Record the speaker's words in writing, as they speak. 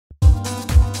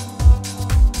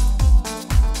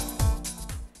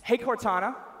Hey,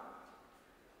 Cortana.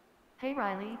 Hey,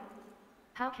 Riley.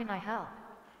 How can I help?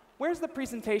 Where's the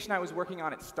presentation I was working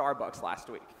on at Starbucks last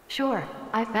week? Sure.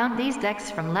 I found these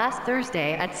decks from last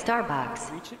Thursday at Starbucks.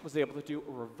 REACHit was able to do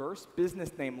a reverse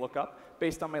business name lookup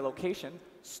based on my location,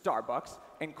 Starbucks,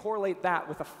 and correlate that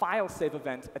with a file save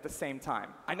event at the same time.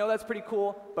 I know that's pretty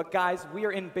cool, but guys, we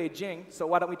are in Beijing, so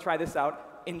why don't we try this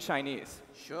out in Chinese?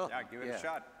 Sure. Yeah, give it a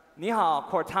shot. 你好,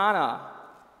 Cortana.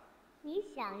 你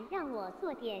想让我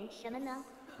做点什么呢？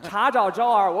查找周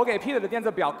二我给 Peter 的电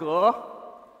子表格。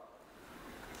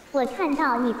我看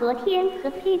到你昨天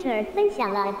和 Peter 分享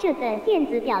了这个电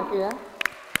子表格。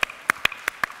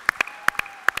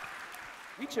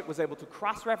REACHit was able to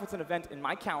cross-reference an event in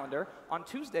my calendar on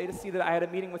Tuesday to see that I had a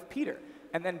meeting with Peter,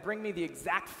 and then bring me the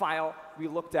exact file we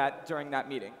looked at during that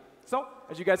meeting. So,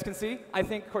 as you guys can see, I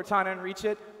think Cortana and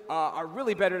REACHit are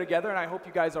really better together, and I hope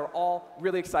you guys are all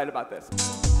really excited about this.